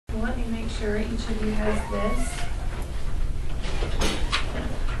make sure each of you has this.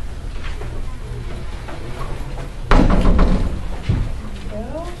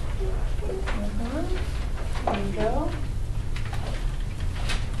 There you go.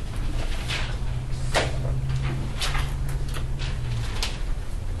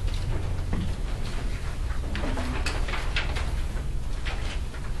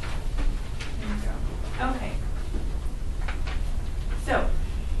 Okay. So,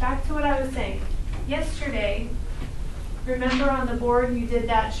 back to what I was saying. Yesterday, remember on the board you did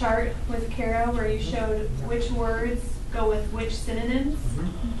that chart with Kara where you showed which words go with which synonyms?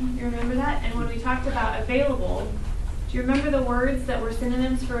 You remember that? And when we talked about available, do you remember the words that were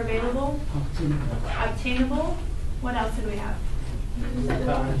synonyms for available? Obtainable. What else did we have?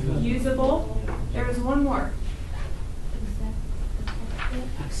 Usable. There was one more.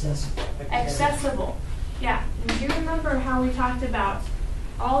 Accessible. Yeah. And do you remember how we talked about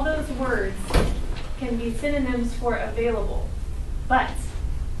all those words can be synonyms for available, but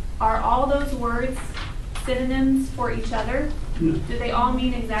are all those words synonyms for each other? No. Do they all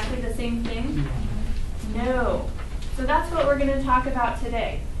mean exactly the same thing? No. So that's what we're going to talk about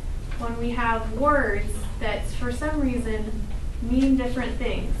today. When we have words that for some reason mean different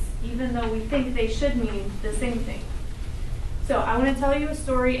things, even though we think they should mean the same thing. So I want to tell you a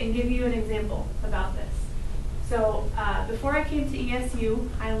story and give you an example about this. So before I came to ESU,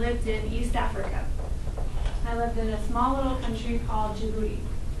 I lived in East Africa. I lived in a small little country called Djibouti.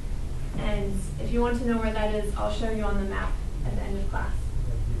 And if you want to know where that is, I'll show you on the map at the end of class.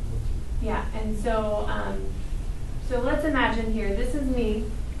 Yeah, and so let's imagine here, this is me,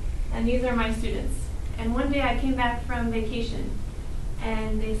 and these are my students. And one day I came back from vacation,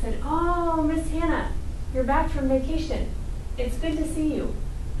 and they said, "Oh, Miss Hannah, you're back from vacation. It's good to see you.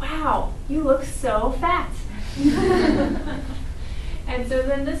 Wow, you look so fat." And so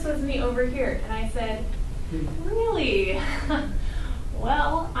then this was me over here, and I said, "Really?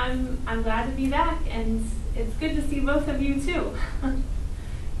 Well, I'm glad to be back, and it's good to see both of you too."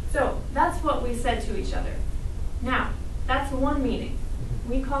 So that's what we said to each other. Now, that's one meaning.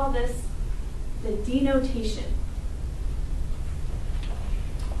 We call this the denotation.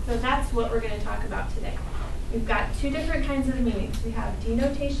 So that's what we're going to talk about today. We've got two different kinds of meanings. We have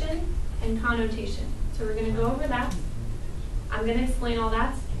denotation and connotation. So we're going to go over that. I'm going to explain all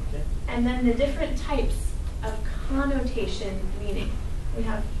that. And then the different types of connotation meaning. We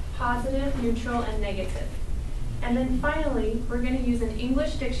have positive, neutral, and negative. And then finally, we're going to use an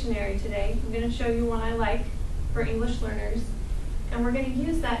English dictionary today. I'm going to show you one I like for English learners. And we're going to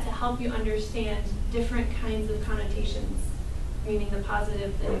use that to help you understand different kinds of connotations, meaning the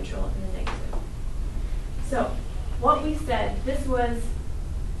positive, the neutral, and the negative. So, what we said, this was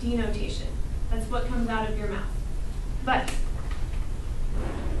denotation. That's what comes out of your mouth. But,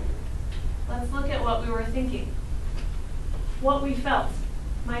 let's look at what we were thinking. What we felt.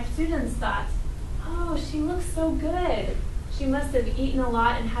 My students thought, "Oh, she looks so good. She must have eaten a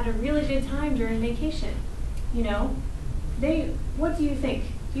lot and had a really good time during vacation." You know, what do you think?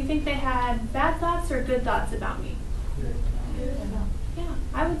 Do you think they had bad thoughts or good thoughts about me? Yeah,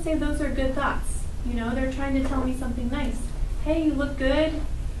 I would say those are good thoughts. You know, they're trying to tell me something nice. "Hey, you look good.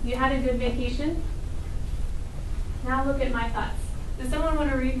 You had a good vacation." Now look at my thoughts. Does someone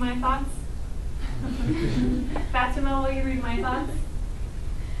want to read my thoughts? Fatima, will you read my thoughts?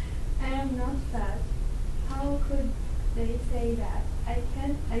 "I am not fat. How could they say that?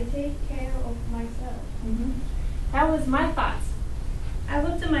 I take care of myself." Mm-hmm. That was my thoughts. I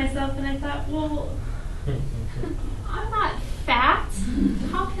looked at myself and I thought, well, I'm not fat.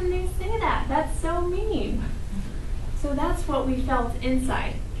 How can they say that? That's so mean. So that's what we felt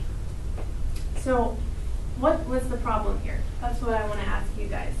inside. So what was the problem here? That's what I want to ask you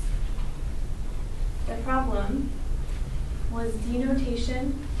guys. The problem was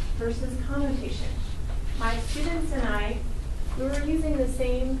denotation versus connotation. My students and I, we were using the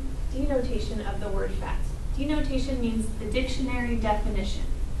same denotation of the word fat. Denotation means the dictionary definition.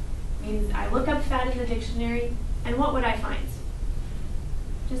 Means I look up fat in the dictionary, and what would I find?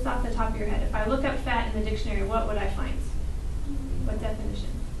 Just off the top of your head, if I look up fat in the dictionary, what would I find? What definition?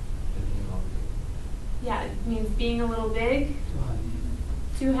 Yeah, it means being a little big,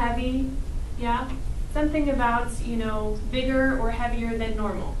 too heavy, yeah? Something about, you know, bigger or heavier than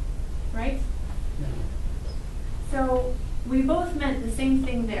normal, right? So we both meant the same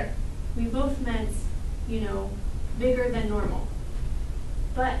thing there. We both meant, you know, bigger than normal.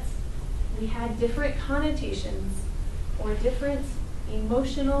 But we had different connotations or different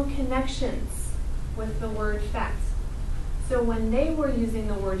emotional connections with the word fat. So when they were using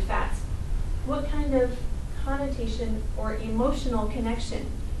the word fat, what kind of connotation or emotional connection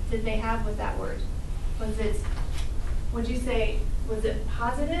did they have with that word? Would you say, was it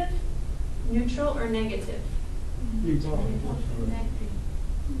positive, neutral, or negative?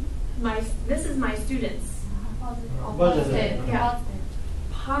 This is my students. Positive. Yeah.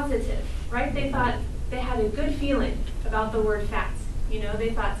 Positive, right? They thought they had a good feeling about the word fat. You know, they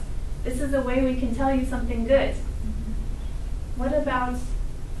thought, this is a way we can tell you something good. What about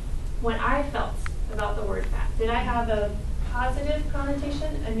what I felt about the word fat? Did I have a positive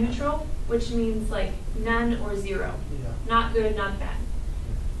connotation, a neutral, which means like none or zero? Yeah. Not good, not bad.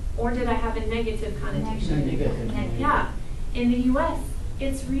 Or did I have a negative connotation? Negative. Yeah. In the US,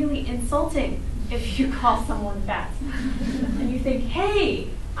 it's really insulting if you call someone fat. And you think, hey,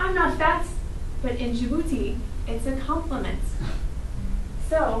 I'm not fat. But in Djibouti, it's a compliment.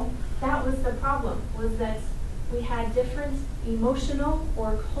 So that was the problem, was that we had different emotional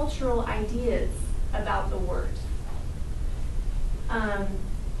or cultural ideas about the word.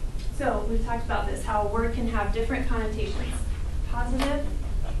 So we've talked about this, how a word can have different connotations, positive,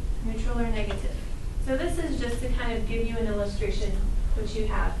 neutral, or negative. So this is just to kind of give you an illustration, which you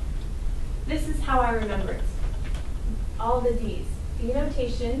have. This is how I remember it. All the D's.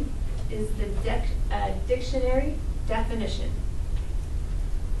 Denotation is the dictionary definition.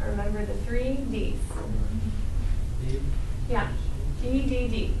 I remember the 3 D's. Yeah,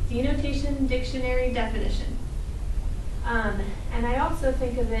 D. Denotation, dictionary, definition. And I also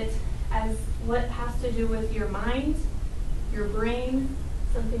think of it as what has to do with your mind, your brain,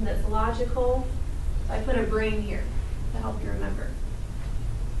 something that's logical. So I put a brain here to help you remember.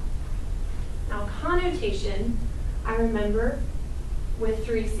 Now, connotation, I remember with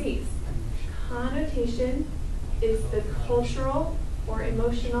 3 C's. Connotation is the cultural or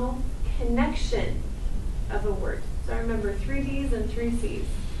emotional connection of a word. So I remember 3 D's and 3 C's.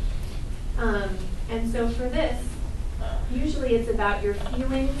 And so for this, usually it's about your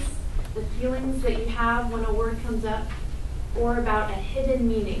feelings, the feelings that you have when a word comes up, or about a hidden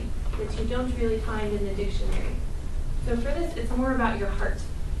meaning that you don't really find in the dictionary. So for this, it's more about your heart.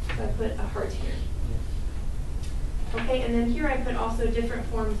 So I put a heart here. Okay, and then here I put also different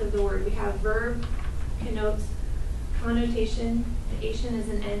forms of the word. We have verb, connotes, connotation, ation is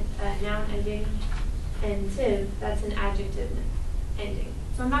a noun ending, and tive, that's an adjective ending.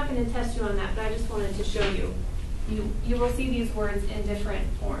 So I'm not going to test you on that, but I just wanted to show you. You will see these words in different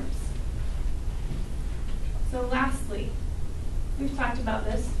forms. So lastly, we've talked about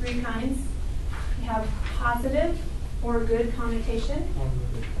this, 3 kinds. We have positive or good connotation.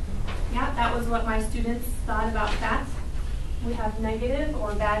 Yeah, that was what my students thought about fat. We have negative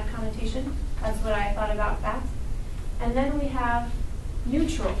or bad connotation. That's what I thought about fat. And then we have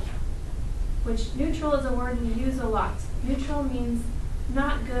neutral, which neutral is a word we use a lot. Neutral means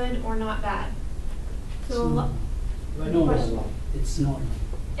not good or not bad. So It's normal.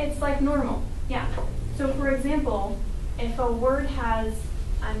 it's like normal, yeah. So for example, if a word has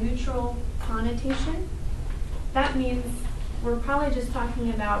a neutral connotation, that means we're probably just talking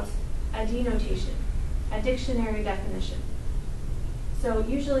about a denotation, a dictionary definition. So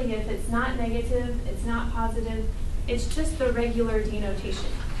usually if it's not negative, it's not positive, it's just the regular denotation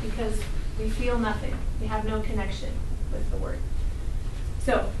because we feel nothing. We have no connection with the word.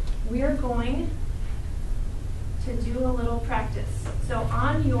 So we're going to do a little practice. So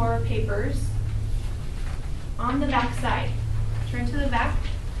on your papers, on the back side, turn to the back,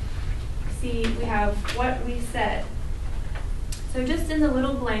 see we have what we said. So just in the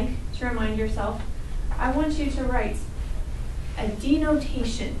little blank, to remind yourself, I want you to write a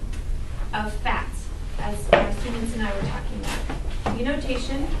denotation of fat, as my students and I were talking about.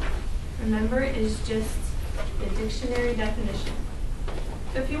 Denotation, remember, is just the dictionary definition.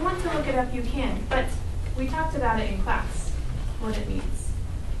 So if you want to look it up, you can, but we talked about it in class, what it means.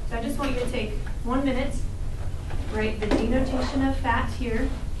 So I just want you to take 1 minute, write the denotation of fat here,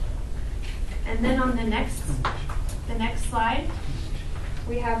 and then on the next slide,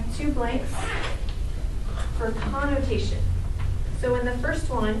 we have 2 blanks for connotation. So in the first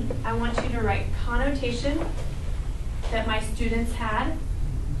one, I want you to write connotation that my students had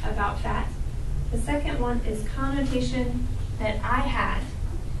about fat. The second one is connotation that I had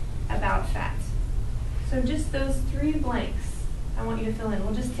about fat. So just those 3 blanks, I want you to fill in.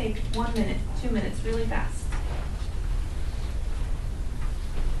 We'll just take 1 minute, 2 minutes, really fast.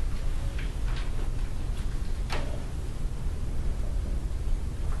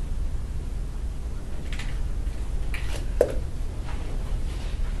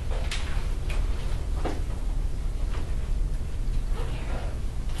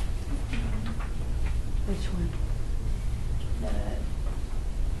 Which one?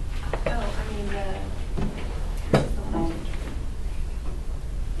 This is the one I did.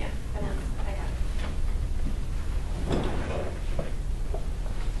 Yeah.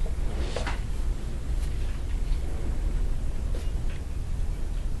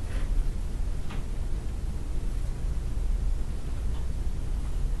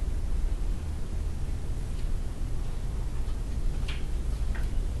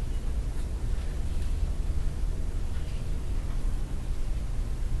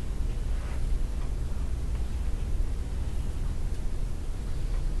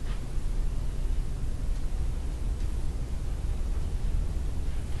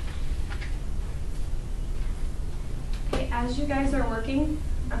 as you guys are working,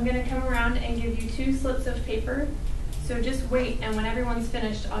 I'm going to come around and give you 2 slips of paper. So just wait, and when everyone's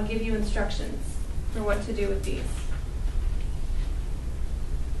finished, I'll give you instructions for what to do with these.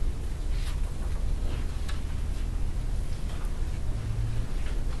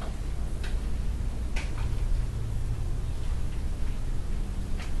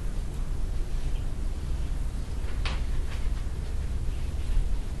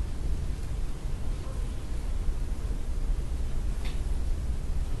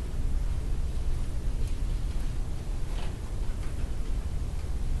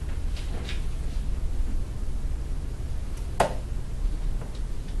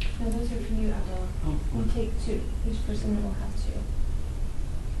 No, those are for you, Abdullah. Oh, You take 2. Each person will have 2.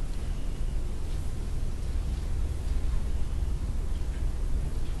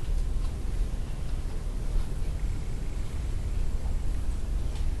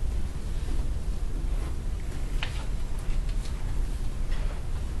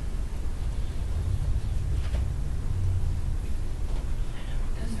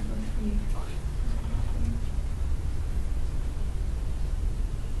 Those are both for you.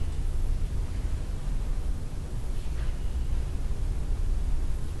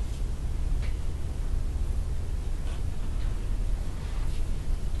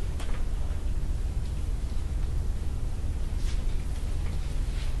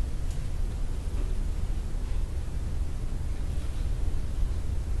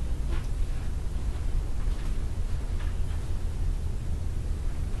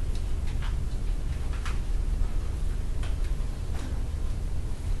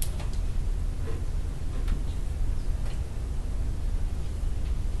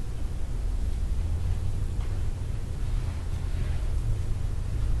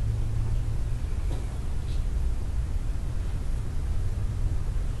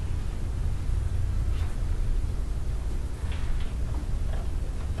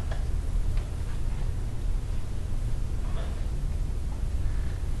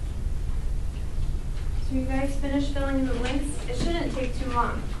 So you guys finished filling in the blanks? It shouldn't take too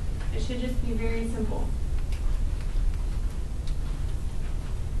long. It should just be very simple.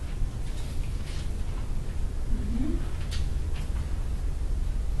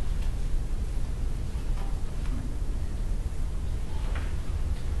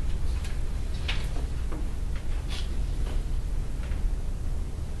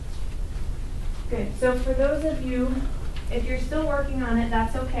 Good. So for those of you, if you're still working on it,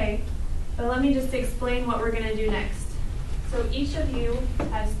 that's okay. But let me just explain what we're going to do next. So each of you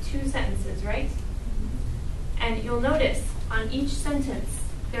has 2 sentences, right? And you'll notice on each sentence,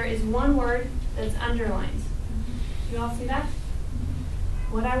 there is 1 word that's underlined. You all see that?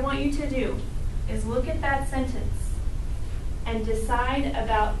 What I want you to do is look at that sentence and decide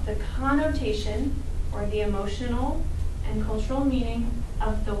about the connotation or the emotional and cultural meaning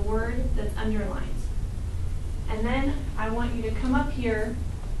of the word that's underlined. And then I want you to come up here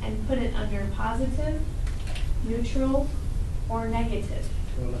and put it under positive, neutral, or negative.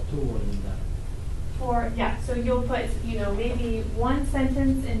 So the 2 words in that. So you'll put, maybe 1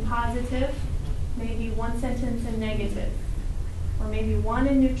 sentence in positive, maybe 1 sentence in negative, or maybe 1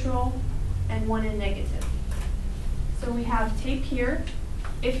 in neutral and 1 in negative. So we have tape here.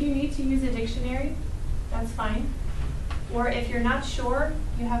 If you need to use a dictionary, that's fine. Or if you're not sure,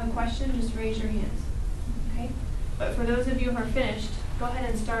 you have a question, just raise your hand. Okay? But for those of you who are finished, go ahead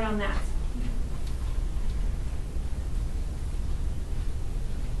and start on that.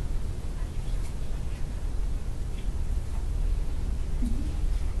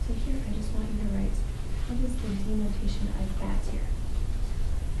 So here, I just want you to write, what is the denotation of that here?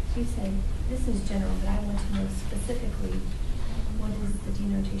 So you say, this is general, but I want to know specifically, what is the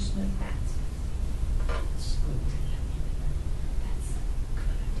denotation of that? It's good. That's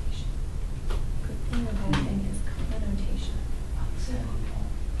connotation. Good thing or bad thing is connotation.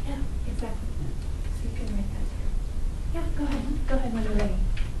 Yeah, exactly. So you can write that here. Yeah, go ahead. Go ahead when you're ready.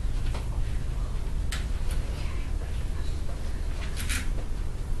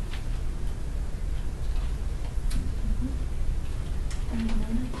 And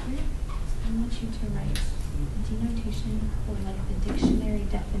then here, I want you to write denotation or like the dictionary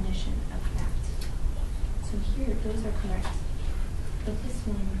definition of that. So here, those are correct. But this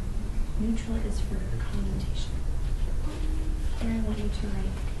one, neutral is for connotation. Here I want you to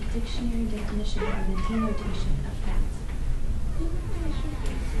write the dictionary definition or the denotation of that.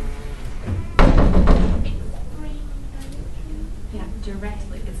 Yeah,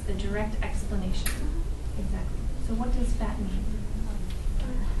 directly. It's the direct explanation. Exactly. So what does fat mean?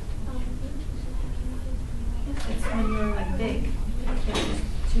 It's when you're like big.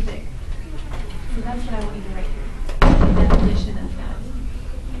 It's too big. So that's what I want you to write here. addition of that.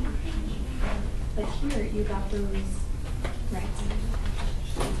 But here, you got those right.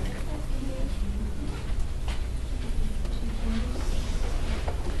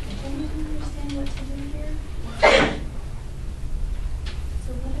 Can you understand what to do here? So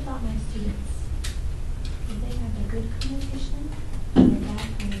what about my students? Do they have a good connotation or a bad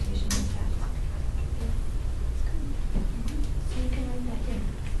connotation with that? That's good. So you can write that here.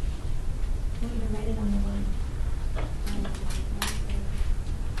 I want you to write it on the line.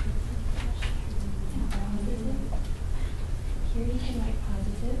 Positive. Here you can write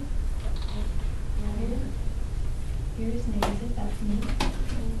positive. Here's negative, that's me.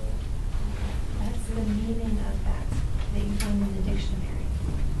 That's the meaning of that you find in the dictionary.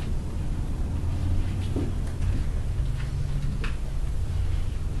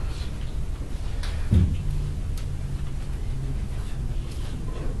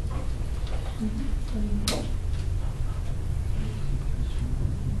 What do you think?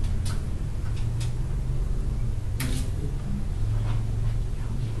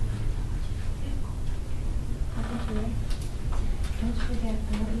 I think you're right. Don't forget,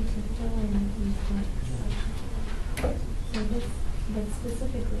 I want you to fill in these blanks. So this, but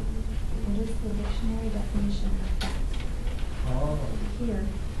specifically, what is the dictionary definition of that? Oh. Here,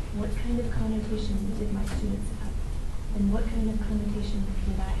 what kind of connotation did my students have? And what kind of connotation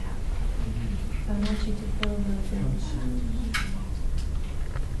did I have? I want you to fill those in.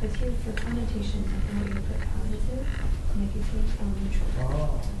 But here for connotation, I want you to put positive, negative, or neutral.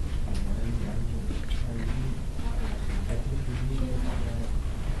 Oh.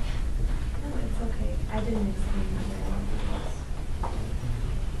 No, it's okay. I didn't explain that very well.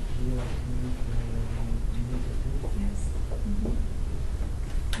 Yes.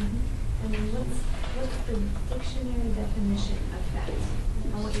 And then what's the dictionary definition of that?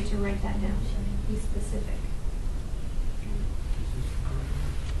 I want you to write that down. Be specific.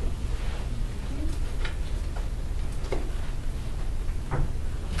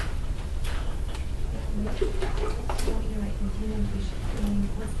 I want you to write denotation. Meaning,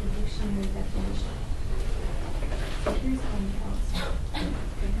 what's the dictionary definition? Here's how you tell us.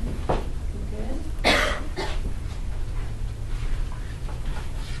 Good. Good.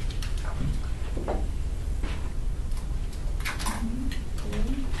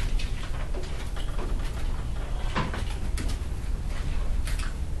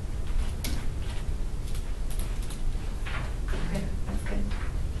 Good, that's good.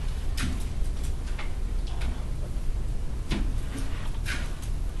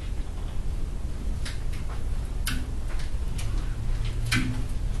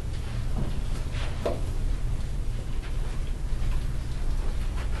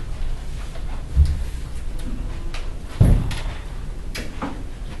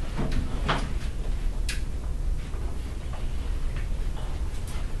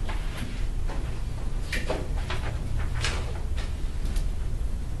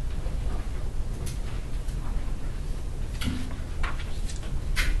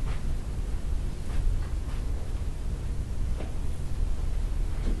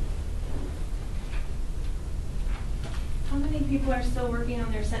 How many people are still working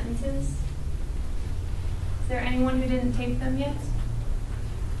on their sentences? Is there anyone who didn't tape them yet?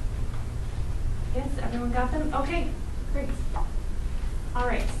 Yes, everyone got them? Okay, great. All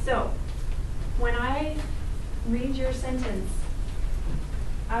right, so when I read your sentence,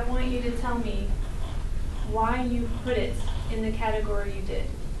 I want you to tell me why you put it in the category you did.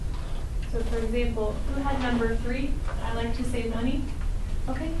 So for example, who had number 3? I like to save money.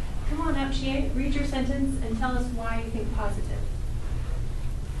 Okay, come on up, Chie. Read your sentence and tell us why you think positive.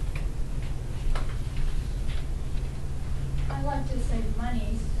 I like to save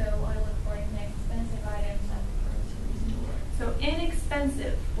money, so I look for inexpensive items at the grocery store. So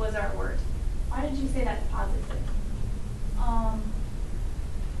inexpensive was our word. Why did you say that's positive?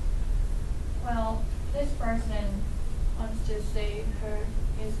 Well, this person wants to save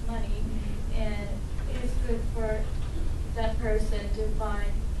his money, and it's good for that person to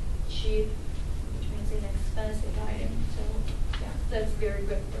find cheap, which means inexpensive items. So yeah, that's very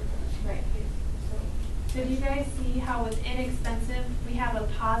good for her. Right. So do you guys see how with inexpensive, we have a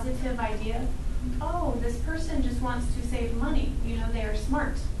positive idea? Oh, this person just wants to save money. You know, they are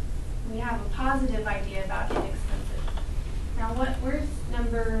smart. We have a positive idea about inexpensive. Now where's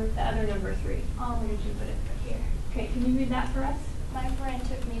the other number 3? Where did you put it? Here. Okay, can you read that for us? My friend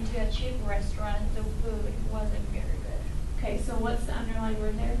took me to a cheap restaurant. The food wasn't very good. Okay, so what's the underlined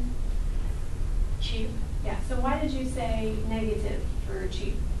word there? Cheap. Yeah, so why did you say negative for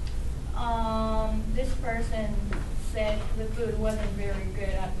cheap? This person said the food wasn't very good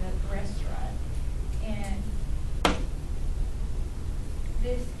at the restaurant, and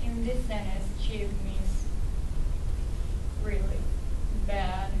in this sentence, cheap means really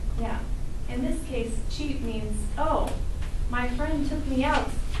bad. Yeah. In this case, cheap means, oh, my friend took me out,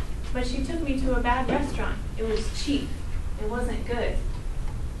 but she took me to a bad restaurant. It was cheap. It wasn't good.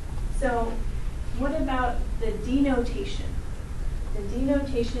 So what about the denotation? The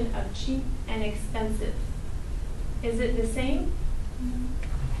denotation of cheap and expensive. Is it the same?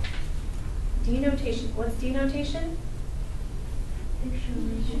 Denotation. What's denotation?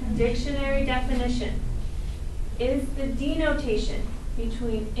 Dictionary definition. Is the denotation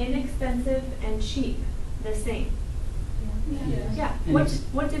between inexpensive and cheap the same? Yeah.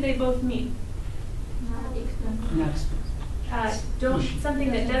 What do they both mean? Next.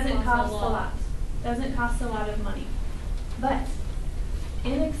 Something that doesn't cost a lot. Doesn't cost a lot of money. But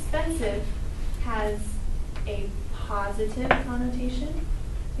inexpensive has a positive connotation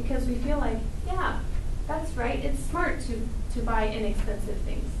because we feel like, yeah, that's right. It's smart to buy inexpensive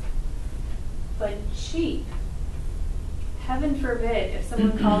things. But cheap, heaven forbid if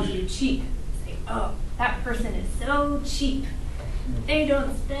someone calls you cheap, say, oh, that person is so cheap. They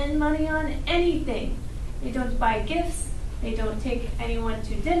don't spend money on anything. They don't buy gifts. They don't take anyone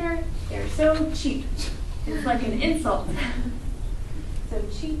to dinner. They're so cheap. It's like an insult. So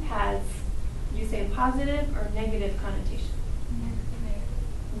cheap has, did you say positive or negative connotation?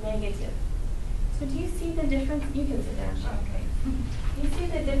 Negative. So do you see the difference? You can sit down, Sean. Okay. Do you see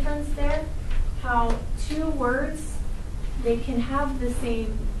the difference there? How two words, they can have the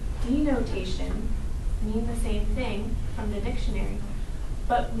same denotation, mean the same thing from the dictionary,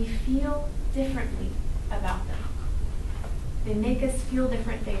 but we feel differently about them. They make us feel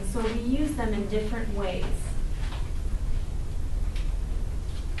different things, so we use them in different ways.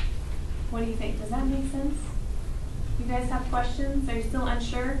 What do you think? Does that make sense? You guys have questions? Are you still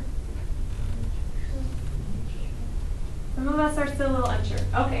unsure? Some of us are still a little unsure.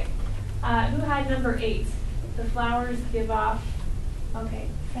 Okay. Who had number 8? The flowers give off. Okay.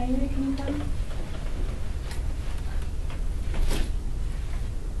 Sayuri, can you come?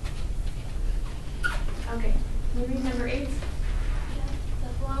 Okay. Can you read number 8? The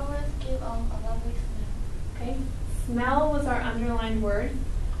flowers give off a lovely smell. Okay. Smell was our underlined word.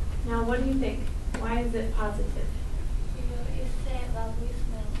 Now, what do you think? Why is it positive? It said lovely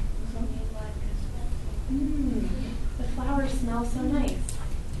smell. So means like a smell. The flowers smell so nice.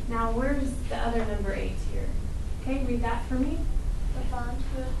 Now, where's the other number 8 here? Okay, read that for me. The barn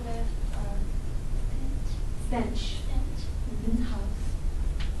food left Stench. in the house.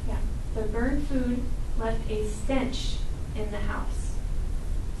 Yeah. The burned food left a stench in the house.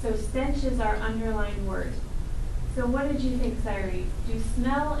 So stench is our underlined word. So what did you think, Sayuri? Do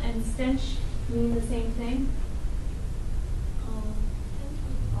smell and stench mean the same thing?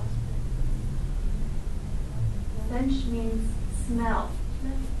 Stench means smell.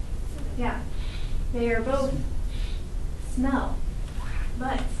 Yeah. They are both smell.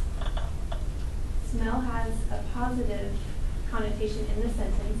 But smell has a positive connotation in this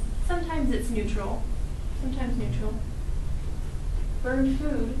sentence. Sometimes it's neutral. Sometimes neutral. Burned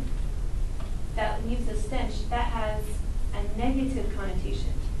food that leaves a stench, that has a negative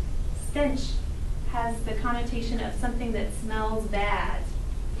connotation. Stench has the connotation of something that smells bad.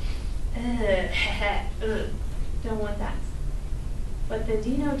 Ugh, don't want that. But the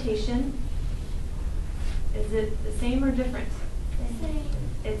denotation, is it the same or different? Same.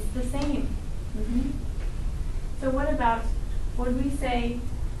 It's the same. So what about, would we say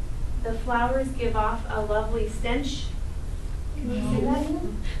the flowers give off a lovely stench? Can we say that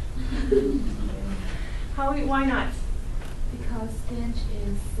again? Why not? Because stench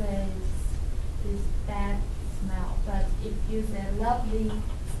is bad smell, but if you say lovely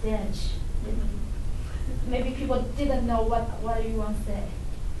stench, maybe people didn't know what you want to say.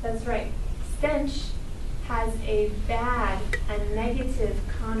 That's right. Stench has a negative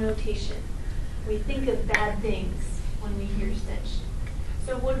connotation. We think of bad things when we hear stench.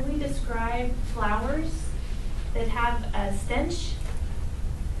 So would we describe flowers that have a stench?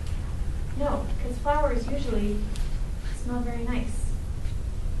 No, because flowers usually smell very nice.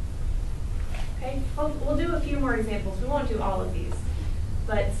 Okay, we'll do a few more examples. We won't do all of these,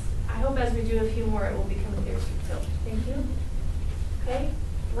 but I hope as we do a few more it will become clear. So thank you. Okay,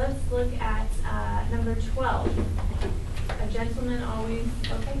 let's look at number 12. A gentleman always,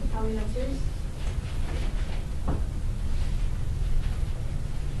 okay, probably that's yours.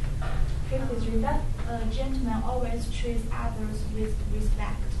 Okay, please read that. A gentleman always treats others with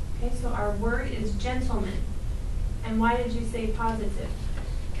respect. Okay, so our word is gentleman. And why did you say positive?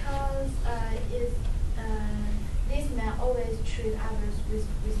 Because this man always treats others with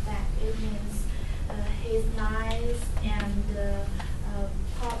respect. It means he's nice and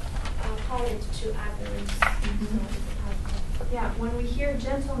tolerant to others. Mhm. So it's positive. Yeah, when we hear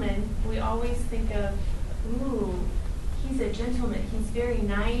gentleman, we always think of, ooh, he's a gentleman. He's very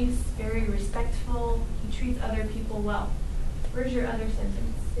nice, very respectful. He treats other people well. Where's your other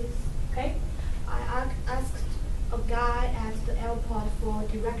sentence? Okay? I asked a guy at the airport for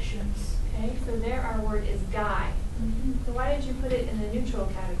directions. Okay, so there our word is guy. So why did you put it in the neutral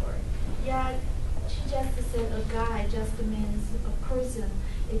category? Yeah, she just said a guy just means a person.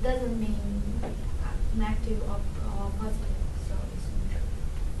 It doesn't mean negative or positive, so it's neutral.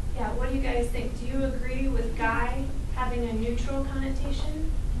 Yeah, what do you guys think? Do you agree with guy having a neutral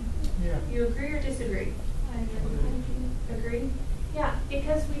connotation? Yeah. You agree or disagree? Agree? Yeah,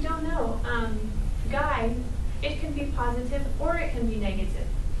 because we don't know. Guy, it can be positive or it can be negative.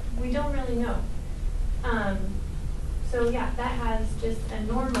 We don't really know. So yeah, that has just a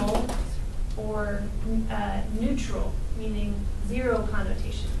normal or neutral, meaning zero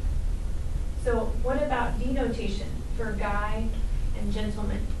connotation. So what about denotation for guy and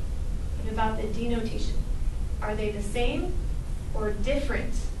gentleman? What about the denotation? Are they the same or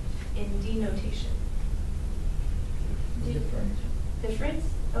different in denotation? Different. Different?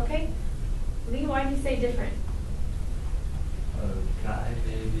 Okay. Lee, why do you say different? A guy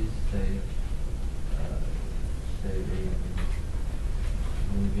maybe say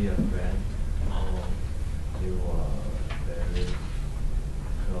maybe a friend or you are very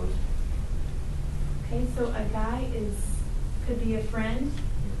close. Okay, so a guy could be a friend.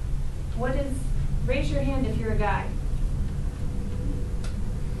 Raise your hand if you're a guy.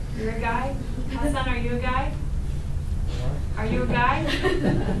 You're a guy? Hassan, are you a guy? Are you a guy?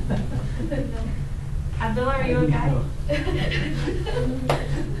 Abdullah, are you a guy?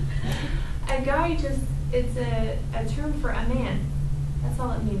 A guy it's a term for a man. That's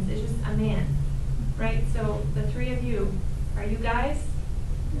all it means. It's just a man. Right? So the three of you, are you guys?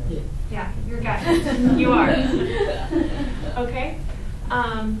 Yeah. Yeah, you're guys. You are. Okay?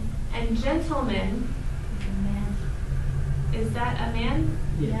 And gentleman, is that a man?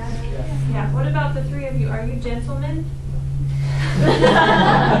 Yes. Yeah. What about the three of you? Are you gentlemen?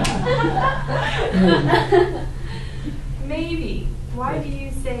 Maybe. Why do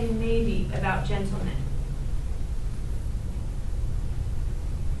you say maybe about gentlemen?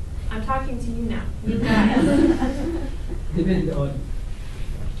 I'm talking to you now. You guys. Depend on,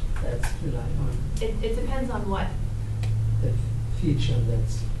 that's rely on It depends on what? the feature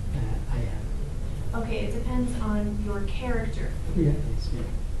that's I have. Okay, it depends on your character. Yeah, it's me.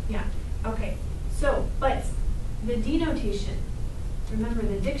 Yeah, okay. So, but the denotation, remember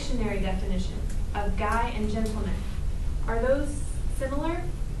the dictionary definition of guy and gentleman, are those similar?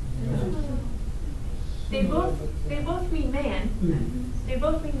 They both mean man. Man. They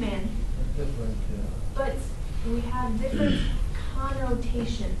both mean man, Different. but we have different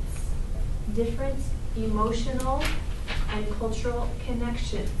connotations, different emotional and cultural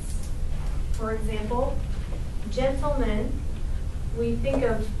connections. For example, gentlemen, we think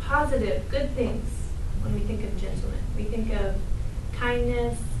of positive, good things when we think of gentlemen. We think of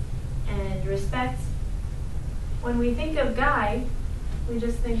kindness and respect. When we think of guy, we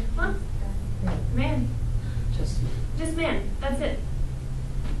just think, huh, man, just man, that's it.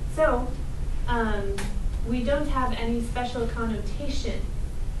 So, we don't have any special connotation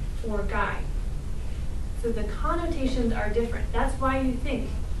for guy. So the connotations are different. That's why you think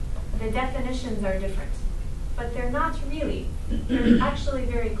the definitions are different. But they're not really. They're actually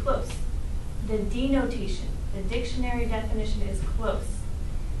very close. The denotation, the dictionary definition is close.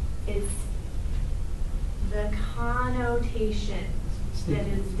 It's the connotation that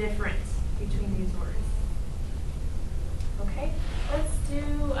is different between these words. Okay, let's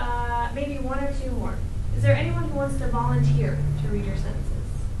do maybe one or two more. Is there anyone who wants to volunteer to read your sentences?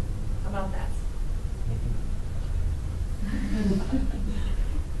 How about that?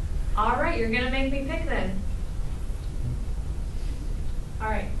 All right, you're going to make me pick then. All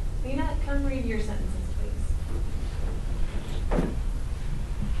right, Lena, come read your sentences, please.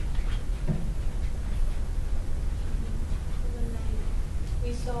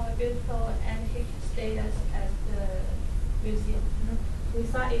 We saw a beautiful antique statues at the museum. We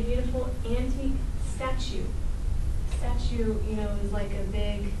saw a beautiful antique statue. Statue, you know, is like a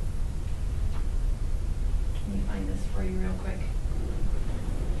big. Let me find this for you real quick.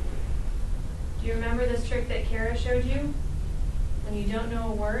 Do you remember this trick that Kara showed you? When you don't know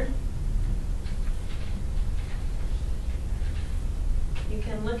a word? You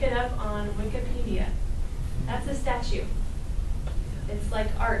can look it up on Wikipedia. That's a statue. It's like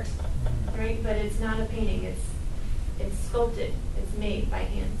art, right? But it's not a painting. It's sculpted. It's made by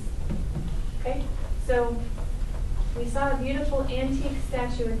hands. Okay? So We saw a beautiful antique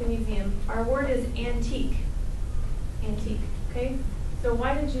statue at the museum. Our word is antique. Antique, okay? So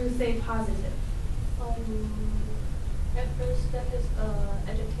why did you say positive? At first, that is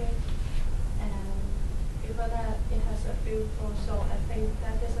adjective, and before that, it has a beautiful. So I think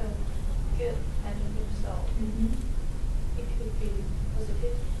that is a good adjective. So it could be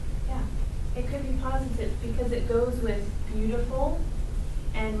positive. Yeah, it could be positive because it goes with beautiful,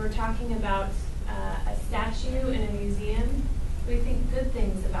 and we're talking about a statue in a museum. We think good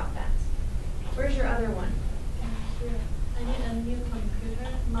things about that. Where's your other one? I need a new computer.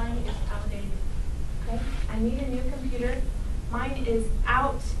 Mine is outdated. Okay, I need a new computer. Mine is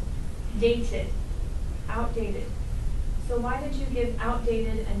outdated. Outdated. So why did you give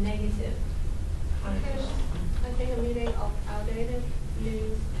outdated a negative Because connotation? I think the meaning of outdated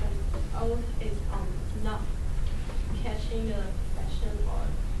means old is not catching the fashion or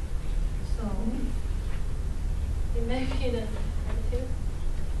so it may be the negative.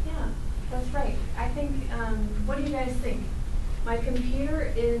 Yeah, that's right. I think, what do you guys think? My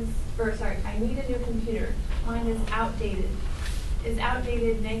computer is, or sorry, I need a new computer. Mine is outdated. Is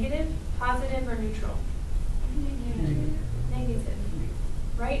outdated negative, positive, or neutral? Negative.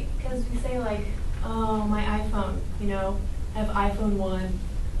 Right? Because we say like, oh, my iPhone, you know, I have iPhone 1.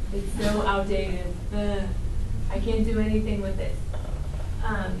 It's so outdated. Ugh, I can't do anything with it.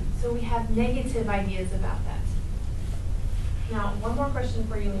 So we have negative ideas about that. Now, one more question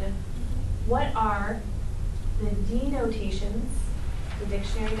for you, Lena. What are the denotations, the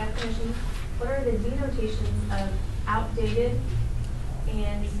dictionary definitions, what are the denotations of outdated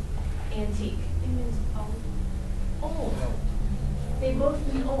and antique? It means old. Old. They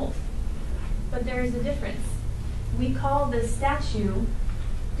both mean old, but there is a difference. We call the statue,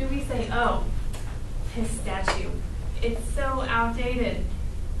 do we say, oh, his statue, it's so outdated?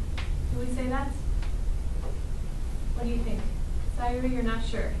 Do we say that? What do you think? Sayuri, you're not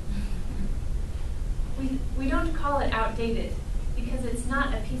sure. We don't call it outdated because it's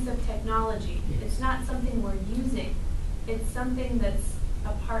not a piece of technology. It's not something we're using. It's something that's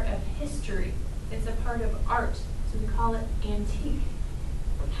a part of history. It's a part of art. So we call it antique.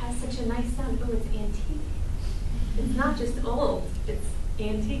 It has such a nice sound. Oh, it's antique. It's not just old, it's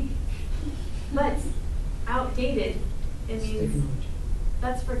antique. But outdated, it means Technology.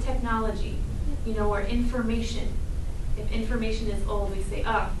 that's for technology, you know, or information. If information is old, we say,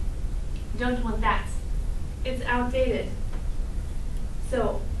 oh, don't want that. It's outdated.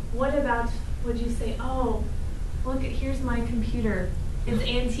 So what about, would you say, oh, look, here's my computer. It's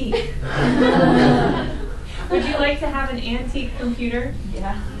antique. Would you like to have an antique computer?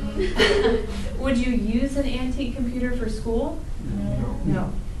 Yeah. Would you use an antique computer for school?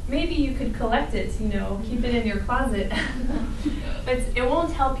 No. Maybe you could collect it, you know, keep it in your closet. But it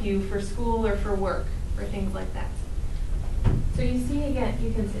won't help you for school or for work or things like that. So you see again,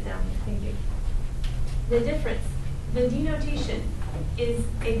 you can sit down, thank you. The difference, the denotation is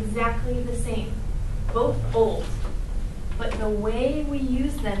exactly the same, both old, but the way we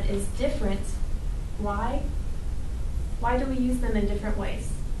use them is different. Why? Why do we use them in different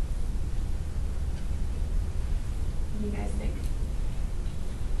ways? What do you guys think?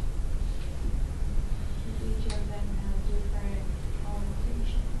 Each of them have different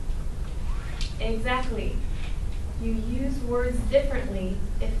connotation. Exactly. You use words differently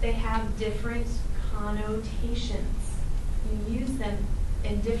if they have different connotations. You use them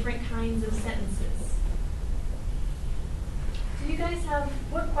in different kinds of sentences. Do you guys have,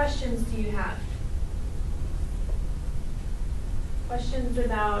 what questions do you have? Questions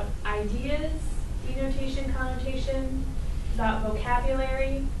about ideas, denotation, connotation, about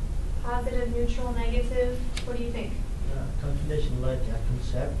vocabulary, positive, neutral, negative? What do you think? Connotation like a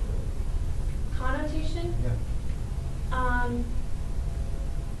concept. Connotation? Yeah.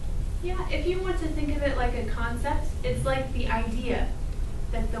 Yeah, if you want to think of it like a concept, it's like the idea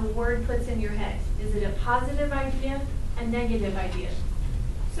that the word puts in your head. Is it a positive idea, a negative idea?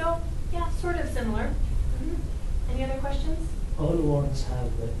 So, yeah, sort of similar. Any other questions? All words have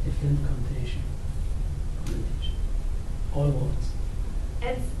a different connotation. All words.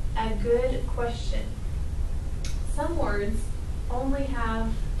 It's a good question. Some words only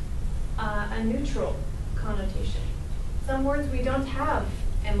have a neutral connotation. Some words we don't have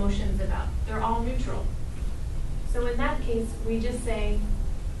emotions about. They're all neutral. So in that case, we just say,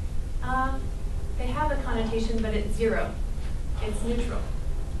 they have a connotation, but it's zero. It's neutral.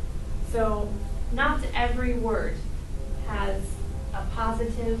 So not every word has a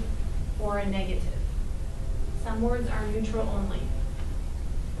positive or a negative. Some words are neutral only.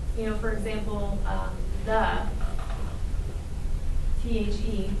 You know, for example, the,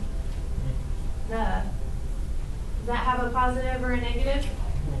 the, Does that have a positive or a negative?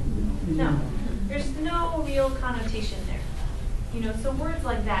 No. There's no real connotation there. You know, so words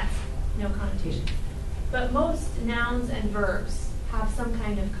like that, no connotation. But most nouns and verbs have some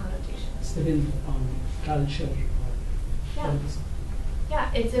kind of connotation. It's depending on culture. Yeah.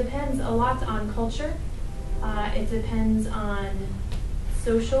 Yeah, it depends a lot on culture. It depends on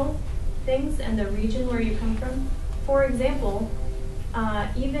social things and the region where you come from. For example,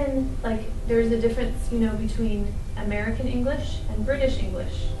 even like there's a difference, you know, between American English and British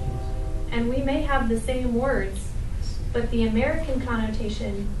English. And we may have the same words, but the American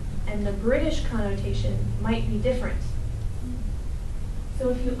connotation and the British connotation might be different. So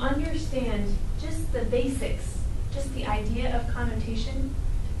if you understand just the basics, just the idea of connotation,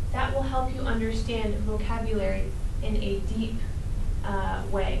 that will help you understand vocabulary in a deep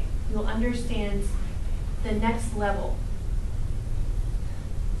way. You'll understand the next level.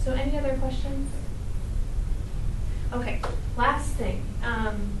 So any other questions? Okay, last thing.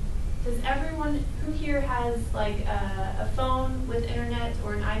 Does everyone who here has like a phone with internet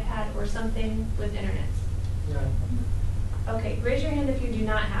or an iPad or something with internet? Yeah. Okay, raise your hand if you do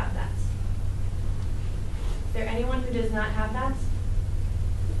not have that. Is there anyone who does not have that?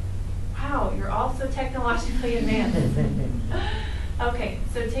 Wow, you're all so technologically advanced. Okay,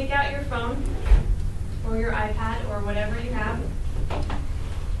 so take out your phone or your iPad or whatever you have,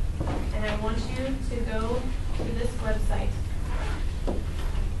 and I want you to go to this website,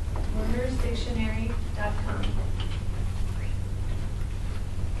 learnersdictionary.com.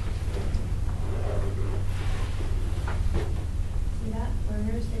 See that?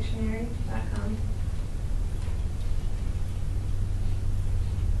 learnersdictionary.com.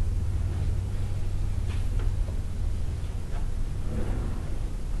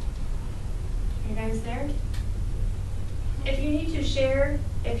 You guys there? If you need to share,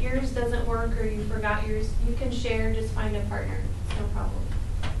 if yours doesn't work or you forgot yours, you can share, just find a partner. It's no problem.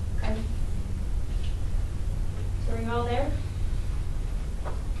 Okay? So are you all there?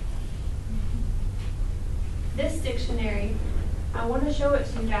 This dictionary, I want to show it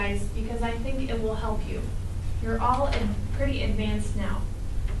to you guys because I think it will help you. You're all pretty advanced now.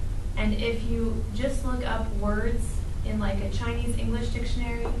 And if you just look up words in like a Chinese English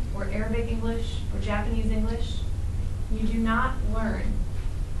dictionary or Arabic English or Japanese English, you do not learn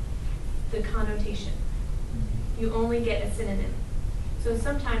the connotation. You only get a synonym. So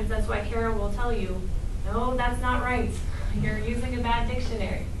sometimes that's why Kara will tell you, no, that's not right. You're using a bad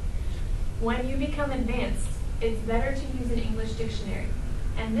dictionary. When you become advanced, it's better to use an English dictionary.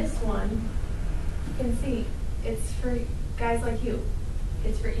 And this one, you can see, it's for guys like you.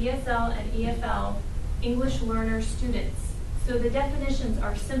 It's for ESL and EFL English learner students. So the definitions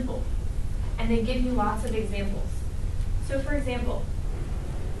are simple, and they give you lots of examples. So for example,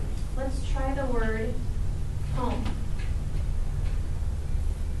 let's try the word home.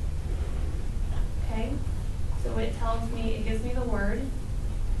 Okay, so it tells me, it gives me the word.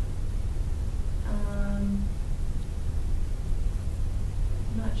 I'm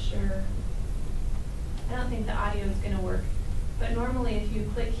not sure. I don't think the audio is going to work. But normally if you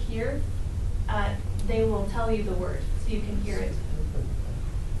click here, they will tell you the word so you can hear it.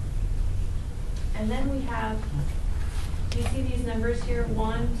 And then we have, do you see these numbers here?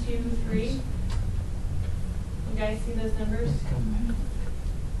 1, 2, 3. You guys see those numbers?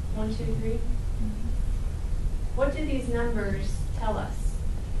 1, 2, 3. What do these numbers tell us?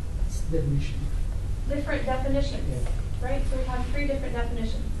 It's definition. Different definitions, Yeah. right? So we have 3 different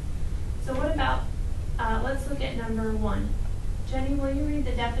definitions. So what about, let's look at number 1. Jenny, will you read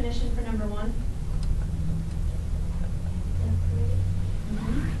the definition for number 1?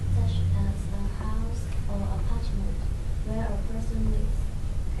 Such as a house or apartment where a person lives.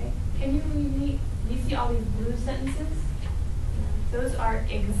 Okay. Can you read me? Do you see all these blue sentences? Those are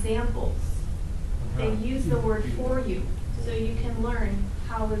examples. They use the word for you, so you can learn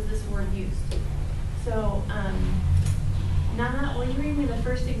how is this word used. So, Nana, will you read me the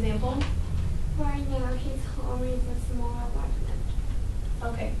first example? Right now, his home is a small apartment.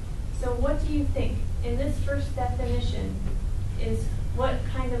 Okay. So what do you think in this first definition is what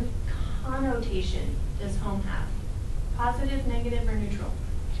kind of connotation does home have? Positive, negative, or neutral?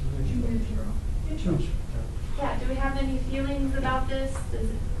 Neutral. Yeah, do we have any feelings about this?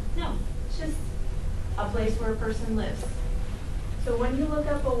 No, it's just a place where a person lives. So when you look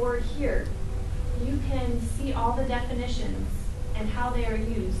up a word here, you can see all the definitions and how they are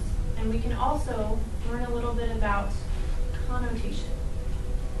used. And we can also learn a little bit about connotation.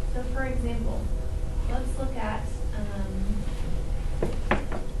 So for example, let's look at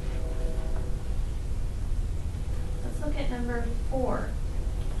number 4.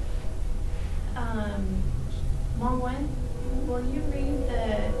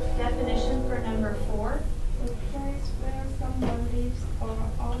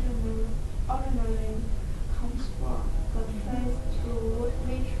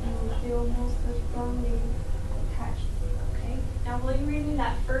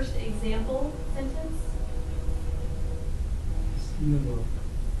 first example sentence? Never.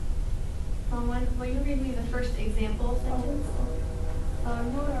 Will you read me the first example sentence?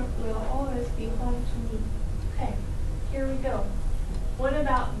 New York will always be home to me. Okay, here we go. What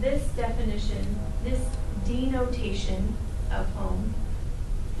about this definition, this denotation of home?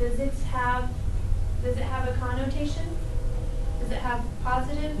 Does it have a connotation? Does it have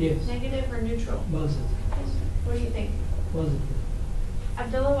positive, Yes. negative, or neutral? Positive. What do you think? Positive.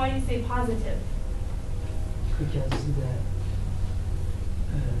 Abdullah, why do you say positive? Because the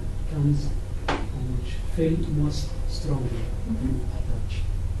comes which feel most strongly attached.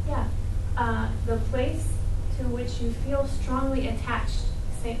 Yeah. The place to which you feel strongly attached.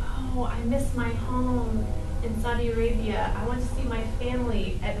 Say, oh, I miss my home in Saudi Arabia. I want to see my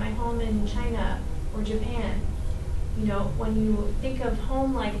family at my home in China or Japan. You know, when you think of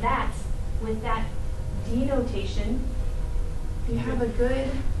home like that, with that denotation, you have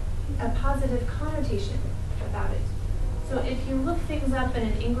a positive connotation about it. So if you look things up in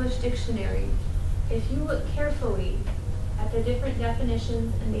an English dictionary, if you look carefully at the different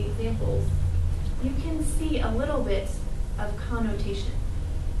definitions and the examples, you can see a little bit of connotation.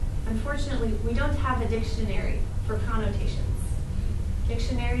 Unfortunately, we don't have a dictionary for connotations.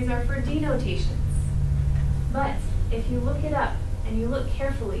 Dictionaries are for denotations. But if you look it up and you look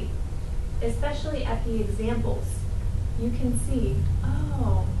carefully, especially at the examples, you can see,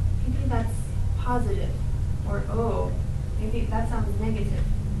 oh, maybe that's positive, or oh, maybe that sounds negative.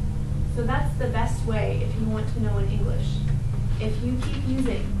 So that's the best way if you want to know in English. If you keep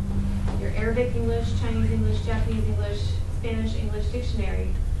using your Arabic English, Chinese English, Japanese English, Spanish English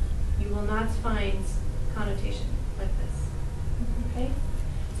dictionary, you will not find connotation like this. Okay?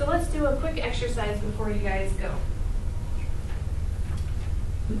 So let's do a quick exercise before you guys go.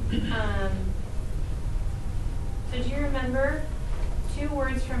 So do you remember 2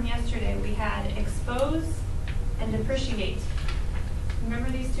 words from yesterday? We had expose and appreciate. Remember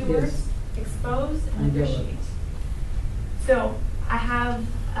these 2 Yes. words? Expose and appreciate. So I have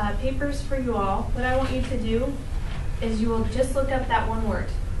papers for you all. What I want you to do is you will just look up that one word,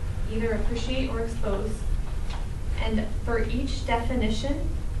 either appreciate or expose. And for each definition,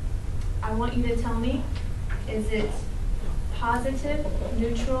 I want you to tell me, is it positive,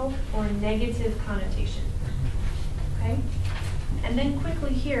 neutral, or negative connotation? Okay? And then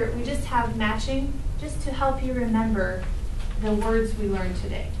quickly here, we just have matching, just to help you remember the words we learned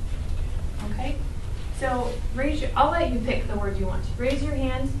today. Okay? So I'll let you pick the word you want. Raise your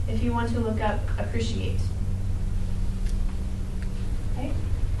hand if you want to look up appreciate. Okay?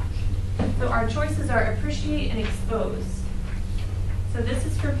 So our choices are appreciate and expose. So this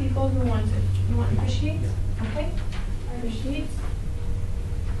is for people who want it. You want appreciate? Okay? Appreciate.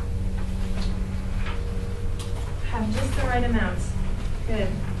 Have just the right amount. Good.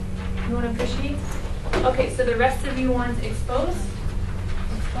 You want appreciate? Okay, so the rest of you want expose?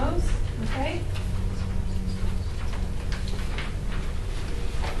 Expose? Okay.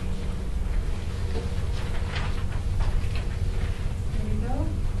 There you go.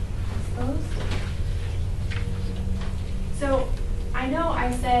 Expose. So I know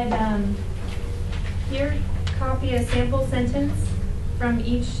I said here, copy a sample sentence from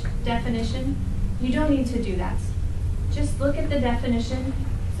each definition. You don't need to do that. Just look at the definition.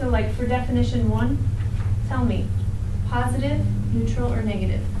 So like for definition 1, tell me, positive, neutral, or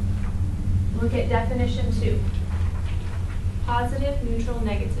negative. Look at definition 2. Positive, neutral,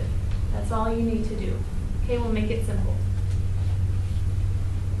 negative. That's all you need to do. Okay, we'll make it simple.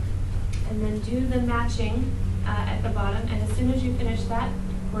 And then do the matching at the bottom, and as soon as you finish that,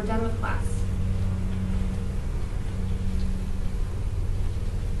 we're done with class.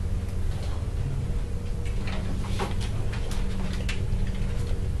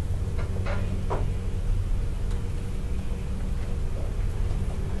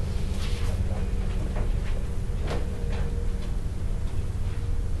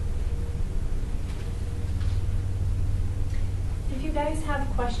 If you guys have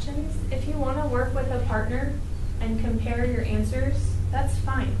questions, if you want to work with a partner and compare your answers, that's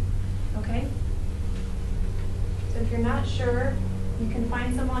fine, okay? So if you're not sure, you can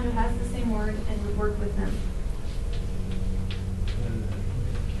find someone who has the same word and work with them.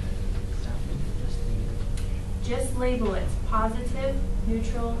 Just label it positive,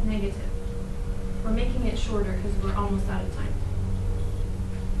 neutral, negative. We're making it shorter because we're almost out of time.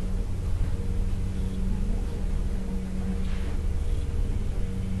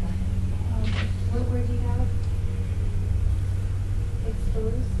 What word do you have?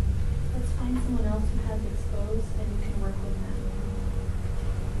 Expose. Let's find someone else who has expose and you can work with them.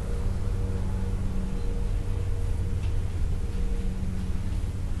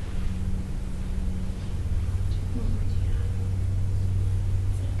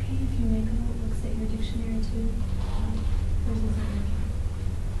 dictionary too? Yours isn't working.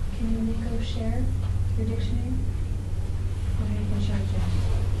 Can you Nico share your dictionary? Okay, you can show it, Jen.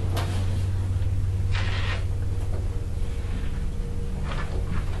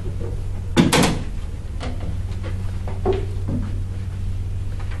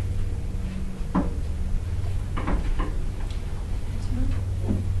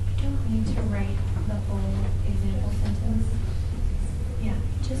 You don't need to write the whole example sentence. Yeah,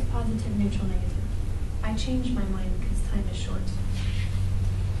 just positive, neutral, negative. I changed my mind because time is short.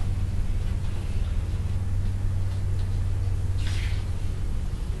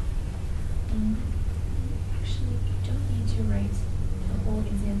 Actually, you don't need to write the whole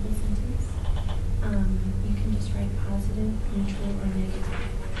example sentence. You can just write positive, neutral, or negative.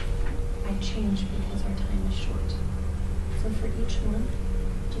 I changed because our time is short. So for each one,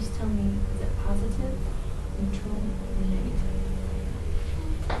 just tell me, is it positive, neutral, or negative?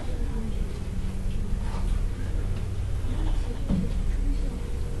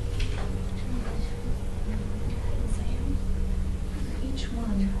 For each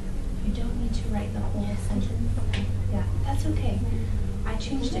one, you don't need to write the whole sentence. Yeah, that's okay. I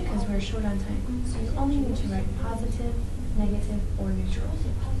changed it because we're short on time. So you only need to write positive, negative, or neutral.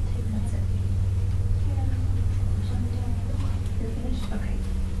 That's it. You're finished? Okay.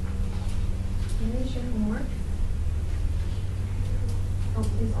 Here's your homework. Oh,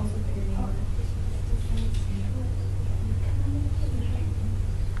 please also put your name on it.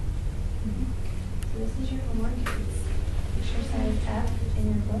 So this is your homework. It's exercise F in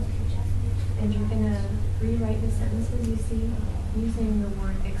your book. And you're going to rewrite the sentences you see using the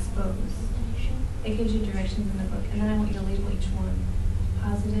word expose. It gives you directions in the book. And then I want you to label each one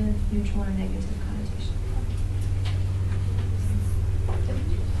positive, neutral, or negative connotation.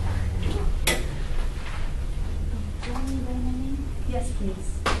 Do you want me to write my name? Yes, please.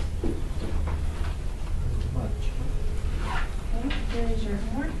 Much. Okay, here is your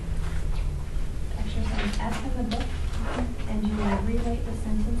homework. Exercise F in the book. And you will rewrite the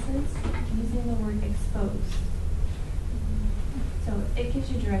sentences using the word expose. So it gives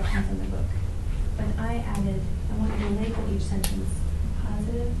you directions in the book. But I want you to label each sentence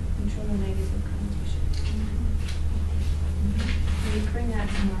positive, neutral, or negative connotation. We bring that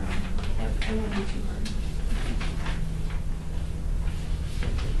tomorrow. It won't be too hard.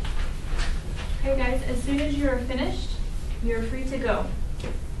 Okay, guys, as soon as you're finished, you're free to go.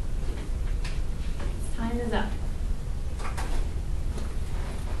 Time is up.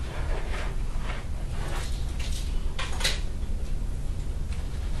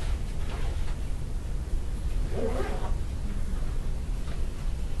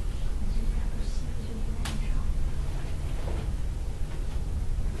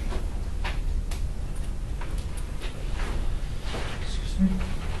 Excuse me.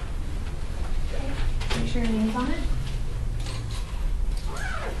 Make sure your name's on it.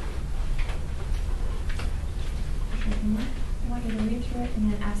 I want you to read through it and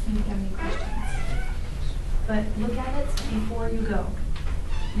then ask me if you have any questions. But look at it before you go.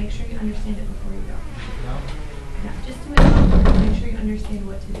 Make sure you understand it before you go. Now? Yeah, just do it now. Make sure you understand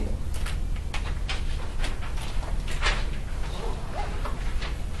what to do.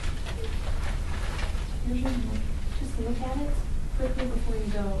 Here's your homework. Just look at it quickly before you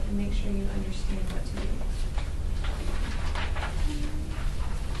go and make sure you understand what to do.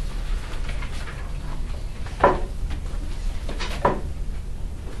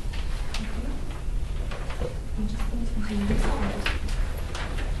 You just need to do this part.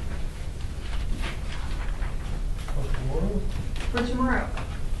 For tomorrow.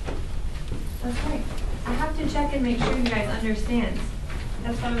 That's right. I have to check and make sure you guys understand.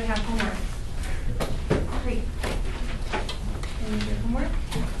 That's why we have homework. Great. Here's your homework.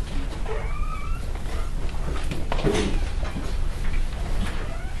 Good.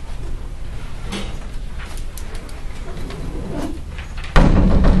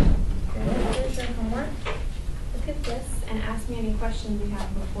 Here's your homework. Look at this and ask me any questions you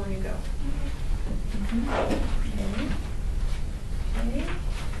have before you go. Okay.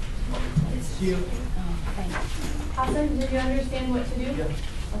 Okay. Awesome. Did you understand what to do?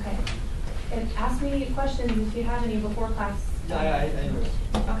 Yeah. Okay. And ask me questions if you have any before class. Yeah, I know.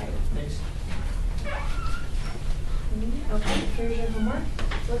 Okay. Thanks. Okay, here's your homework.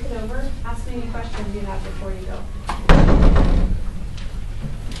 Look it over. Ask me any questions you have before you go.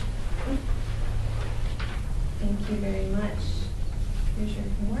 Thank you very much. Here's your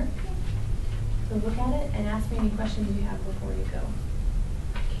homework. So look at it and ask me any questions you have before you go.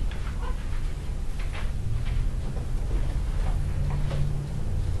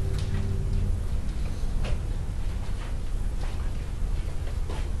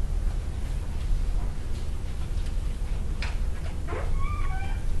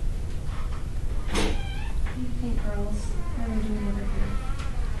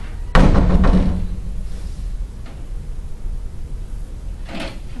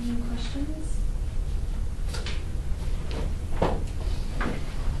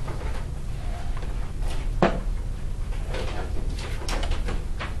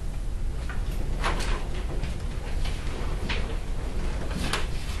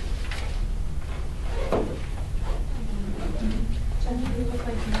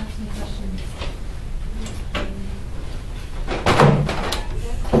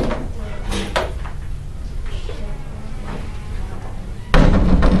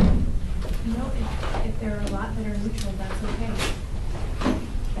 there are a lot that are neutral, that's okay.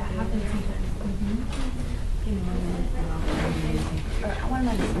 That happens sometimes. Give me 1 minute and I'll or why don't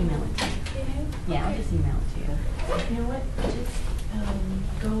I just email it to you? Yeah, I'll just email it to you. You know what, just,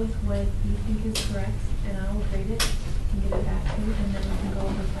 go with what you think is correct, and I'll grade it and get it back to you, and then we can go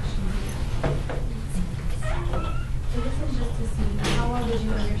over questions you have. So this is just to see, how well did you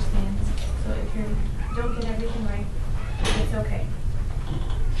understand? So if you don't get everything right, it's okay.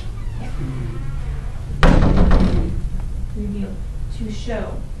 Yeah. Review, to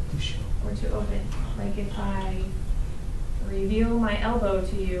show, To show. or to open. Like if I reveal my elbow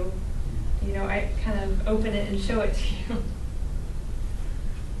to you, you know, I kind of open it and show it to you.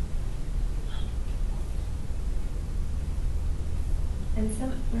 And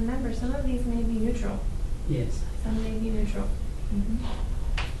remember, some of these may be neutral. Yes. Some may be neutral.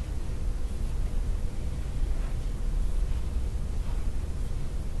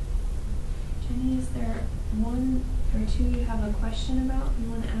 Jenny, is there one or two you have a question about you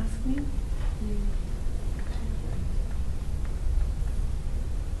want to ask me?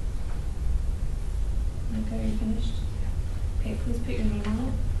 Okay, are you finished? Okay, please put your name on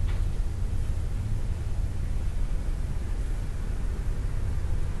it.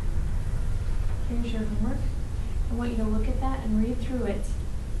 Here's your homework. I want you to look at that and read through it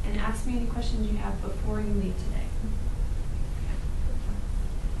and ask me any questions you have before you leave today.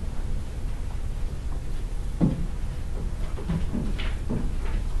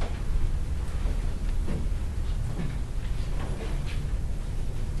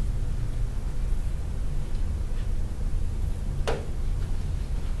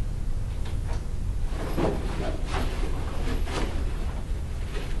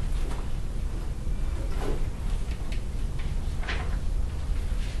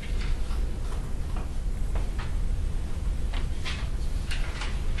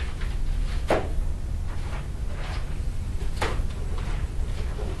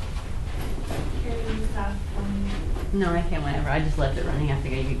 No, I can whenever. I just left it running. I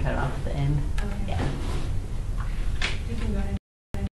figured you could cut it off at the end.